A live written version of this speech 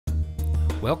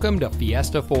Welcome to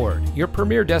Fiesta Ford, your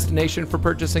premier destination for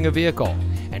purchasing a vehicle.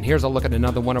 And here's a look at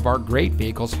another one of our great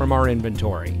vehicles from our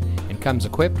inventory. And comes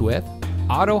equipped with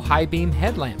auto high beam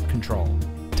headlamp control,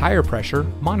 tire pressure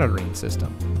monitoring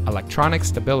system, electronic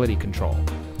stability control,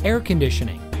 air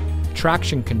conditioning,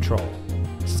 traction control,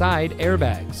 side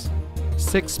airbags,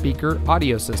 6-speaker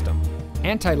audio system,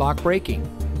 anti-lock braking,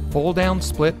 fold-down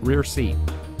split rear seat,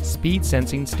 speed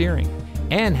sensing steering,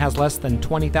 and has less than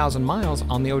 20,000 miles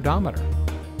on the odometer.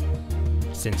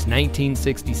 Since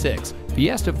 1966,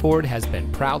 Fiesta Ford has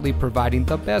been proudly providing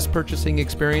the best purchasing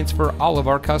experience for all of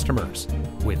our customers.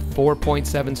 With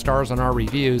 4.7 stars on our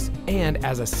reviews and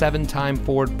as a 7-time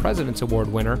Ford President's Award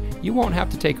winner, you won't have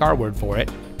to take our word for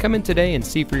it. Come in today and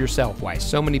see for yourself why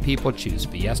so many people choose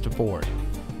Fiesta Ford.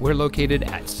 We're located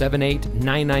at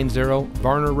 78990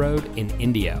 Varner Road in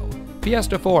Indio.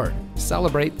 Fiesta Ford,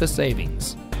 celebrate the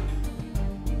savings.